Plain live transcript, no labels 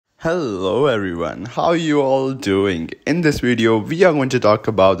Hello everyone, how are you all doing? In this video, we are going to talk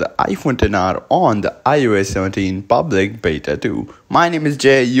about the iPhone XR on the iOS 17 public beta 2. My name is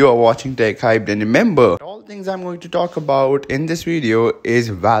Jay, you are watching Tech Hype, and remember, all things I'm going to talk about in this video is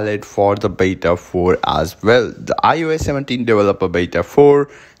valid for the beta 4 as well. The iOS 17 developer beta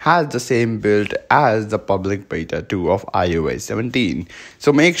 4 has the same build as the public beta 2 of iOS 17.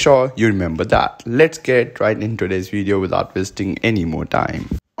 So make sure you remember that. Let's get right into this video without wasting any more time.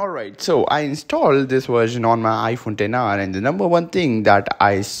 Alright, so I installed this version on my iPhone XR, and the number one thing that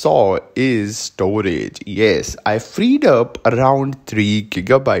I saw is storage. Yes, I freed up around 3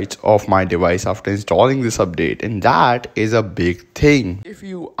 gigabytes of my device after installing this update, and that is a big thing. If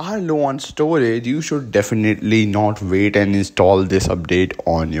you are low on storage, you should definitely not wait and install this update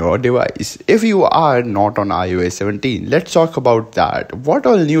on your device. If you are not on iOS 17, let's talk about that. What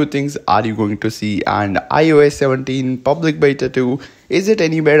all new things are you going to see, and iOS 17 public beta 2, is it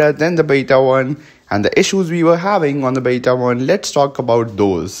any better than the beta 1? And the issues we were having on the beta 1, let's talk about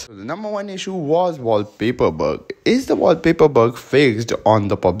those. So the number one issue was wallpaper bug. Is the wallpaper bug fixed on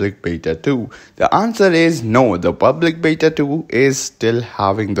the public beta 2? The answer is no. The public beta 2 is still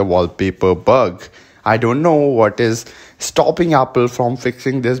having the wallpaper bug. I don't know what is stopping Apple from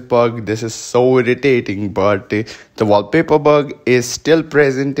fixing this bug. This is so irritating, but the wallpaper bug is still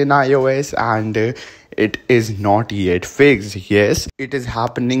present in iOS, and it is not yet fixed. Yes, it is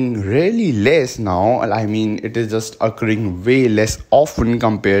happening really less now. I mean, it is just occurring way less often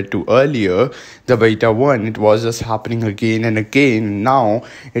compared to earlier. The beta 1, it was just happening again and again. Now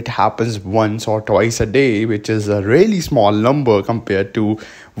it happens once or twice a day, which is a really small number compared to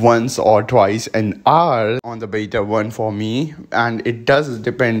once or twice an hour on the beta 1 for me. And it does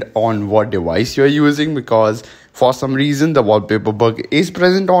depend on what device you're using, because for some reason the wallpaper bug is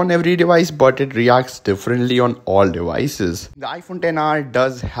present on every device, but it reacts differently on all devices. The iPhone XR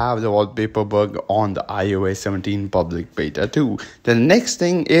does have the wallpaper bug on the iOS 17 public beta 2. The next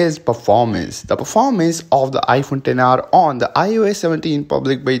thing is performance. The performance of the iPhone XR on the iOS 17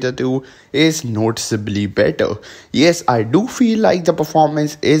 public beta 2 is noticeably better. Yes, I do feel like the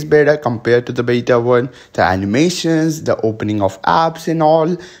performance is better compared to the beta 1. The animations, the opening of apps and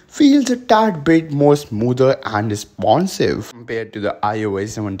all feels a tad bit more smoother and responsive compared to the iOS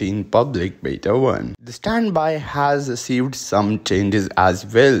 17 public beta 1. The standby has received some changes as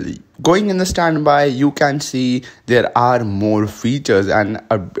well. Going in the standby, you can see there are more features and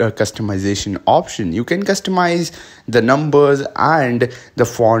a customization option. You can customize the numbers and the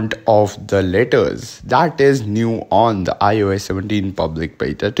font of the letters. That is new on the iOS 17 public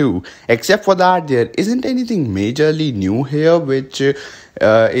beta 2. Except for that, there isn't anything majorly new here, which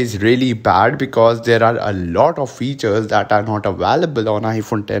is really bad, because there are a lot of features that are not available on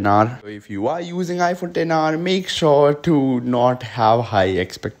iPhone XR. So if you are using iPhone XR, make sure to not have high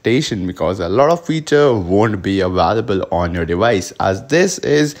expectation, because a lot of feature won't be available on your device, as this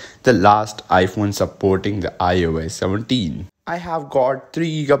is the last iPhone supporting the iOS 17. I have got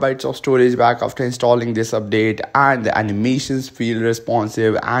 3 gigabytes of storage back after installing this update, and the animations feel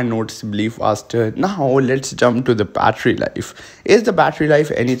responsive and noticeably faster. Now let's jump to the battery life. Is the battery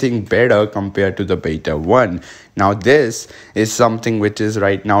life anything better compared to the beta 1? Now this is something which is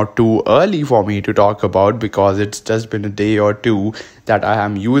right now too early for me to talk about, because it's just been a day or two that I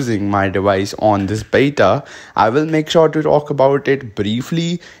am using my device on this beta. I will make sure to talk about it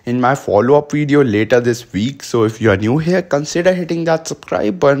briefly in my follow-up video later this week. So if you are new here, consider hitting that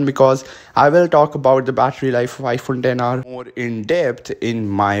subscribe button, because I will talk about the battery life of iPhone XR more in depth in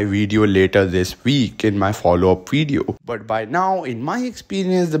my video later this week in my follow-up video. But by now, in my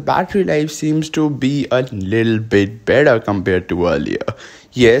experience, the battery life seems to be a little bit better compared to earlier.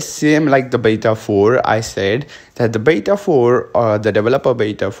 Yes, same like the beta 4, I said that the beta 4, the developer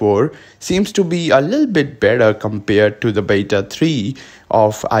beta 4, seems to be a little bit better compared to the beta 3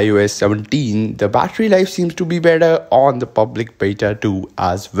 of iOS 17. The battery life seems to be better on the public beta 2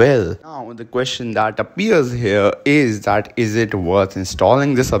 as well. Now the question that appears here is that, is it worth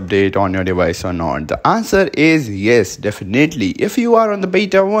installing this update on your device or not? The answer is yes, definitely. If you are on the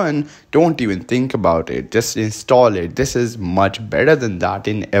beta 1, don't even think about it, just install it. This is much better than that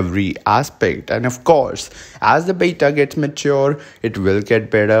in every aspect. And of course, as the beta gets mature, it will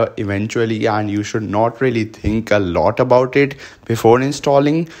get better eventually, and you should not really think a lot about it before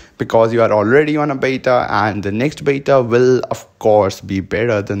installing, because you are already on a beta, and the next beta will of course be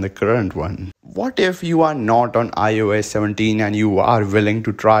better than the current one. What if you are not on iOS 17 and you are willing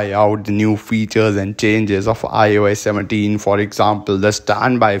to try out the new features and changes of iOS 17? For example, the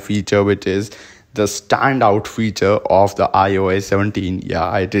standby feature, which is the standout feature of the iOS 17. Yeah,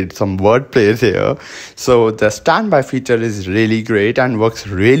 I did some wordplay there. So the standby feature is really great and works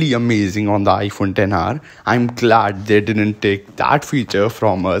really amazing on the iPhone XR. I'm glad they didn't take that feature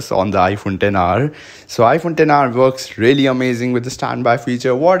from us on the iPhone XR. So iPhone XR works really amazing with the standby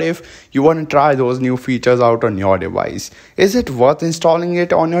feature. What if you want to try those new features out on your device? Is it worth installing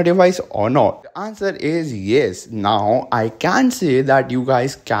it on your device or not? The answer is yes. Now I can say that you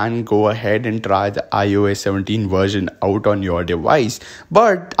guys can go ahead and try the iOS 17 version out on your device,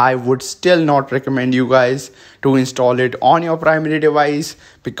 but I would still not recommend you guys to install it on your primary device,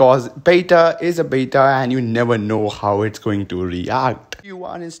 because beta is a beta and you never know how it's going to react. If you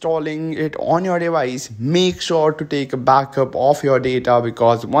are installing it on your device, make sure to take a backup of your data,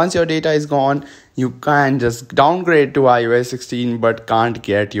 because once your data is gone, you can just downgrade to iOS 16 but can't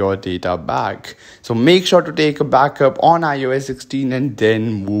get your data back. So make sure to take a backup on iOS 16 and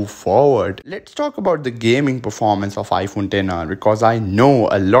then move forward. Let's talk about the gaming performance of iPhone XR, because I know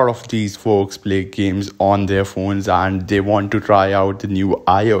a lot of these folks play games on their phones and they want to try out the new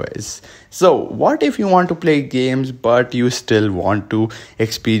iOS. So what if you want to play games but you still want to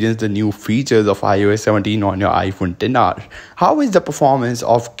experience the new features of iOS 17 on your iPhone XR? How is the performance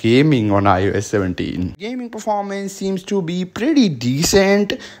of gaming on iOS 17? Gaming performance seems to be pretty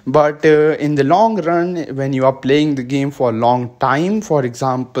decent, but in the long run, when you are playing the game for a long time, for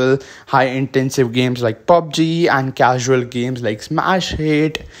example, high intensive games like PUBG and casual games like Smash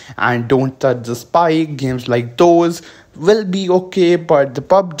Hit and Don't Touch the Spike, games like those will be okay, but the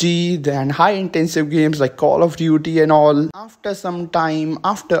PUBG and high intensive games like Call of Duty and all, after some time,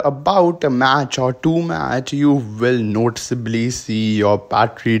 after about a match or two match, you will noticeably see your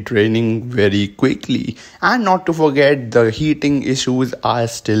battery draining very quickly. And not to forget, the heating issues are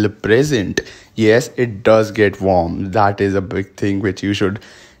still present. Yes, it does get warm. That is a big thing which you should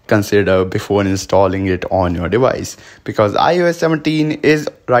consider before installing it on your device, because iOS 17 is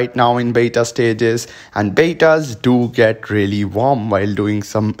right now in beta stages and betas do get really warm while doing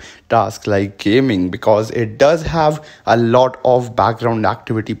some tasks like gaming, because it does have a lot of background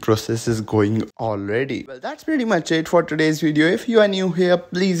activity processes going already. Well, that's pretty much it for today's video. If you are new here,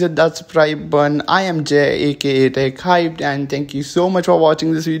 please hit that subscribe button. I am Jay, aka Tech Hyped, and thank you so much for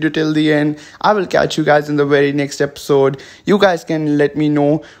watching this video till the end. I will catch you guys in the very next episode. You guys can let me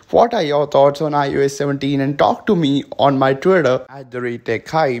know what are your thoughts on iOS 17 and talk to me on my Twitter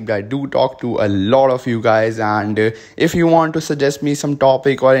 @TechHyped. I do talk to a lot of you guys, and if you want to suggest me some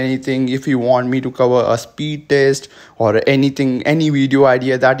topic or anything, if you want me to cover a speed test or anything, any video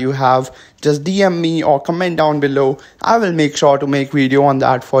idea that you have, just DM me or comment down below. I will make sure to make video on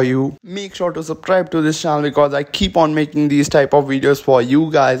that for you. Make sure to subscribe to this channel, because I keep on making these type of videos for you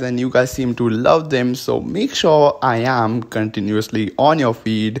guys and you guys seem to love them. So make sure I am continuously on your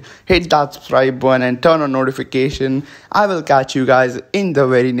feed. Hit that subscribe button and turn on notification. I will catch you guys in the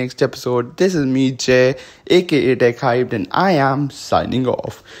very next episode. This is me, Jay, aka Tech Hyped, and I am signing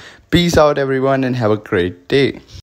off. Peace out everyone and have a great day.